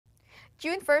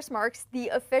June 1st marks the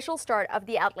official start of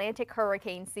the Atlantic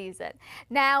hurricane season.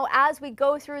 Now, as we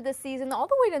go through the season all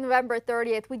the way to November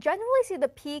 30th, we generally see the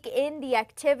peak in the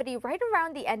activity right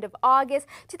around the end of August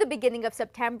to the beginning of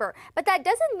September. But that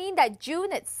doesn't mean that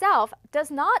June itself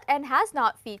does not and has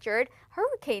not featured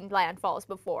hurricane landfalls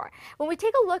before. When we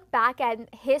take a look back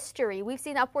at history, we've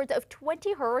seen upwards of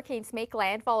 20 hurricanes make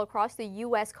landfall across the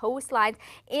U.S. coastlines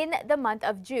in the month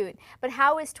of June. But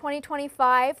how is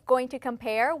 2025 going to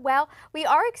compare? Well, we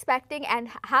are expecting and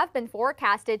have been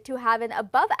forecasted to have an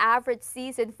above average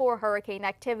season for hurricane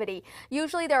activity.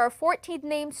 Usually there are 14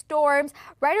 named storms,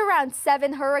 right around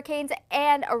 7 hurricanes,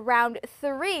 and around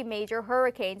 3 major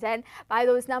hurricanes. And by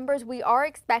those numbers, we are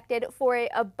expected for an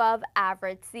above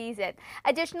average season.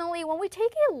 Additionally, when we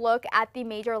take a look at the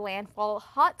major landfall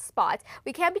hotspots,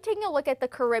 we can be taking a look at the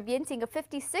Caribbean, seeing a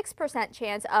 56%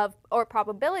 chance of or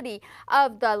probability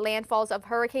of the landfalls of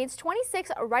hurricanes,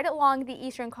 26 right along the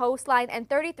eastern coastline, and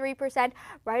 33%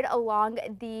 right along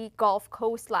the Gulf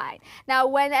coastline. Now,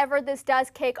 whenever this does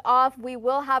kick off, we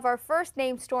will have our first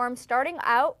named storm starting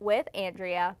out with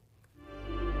Andrea.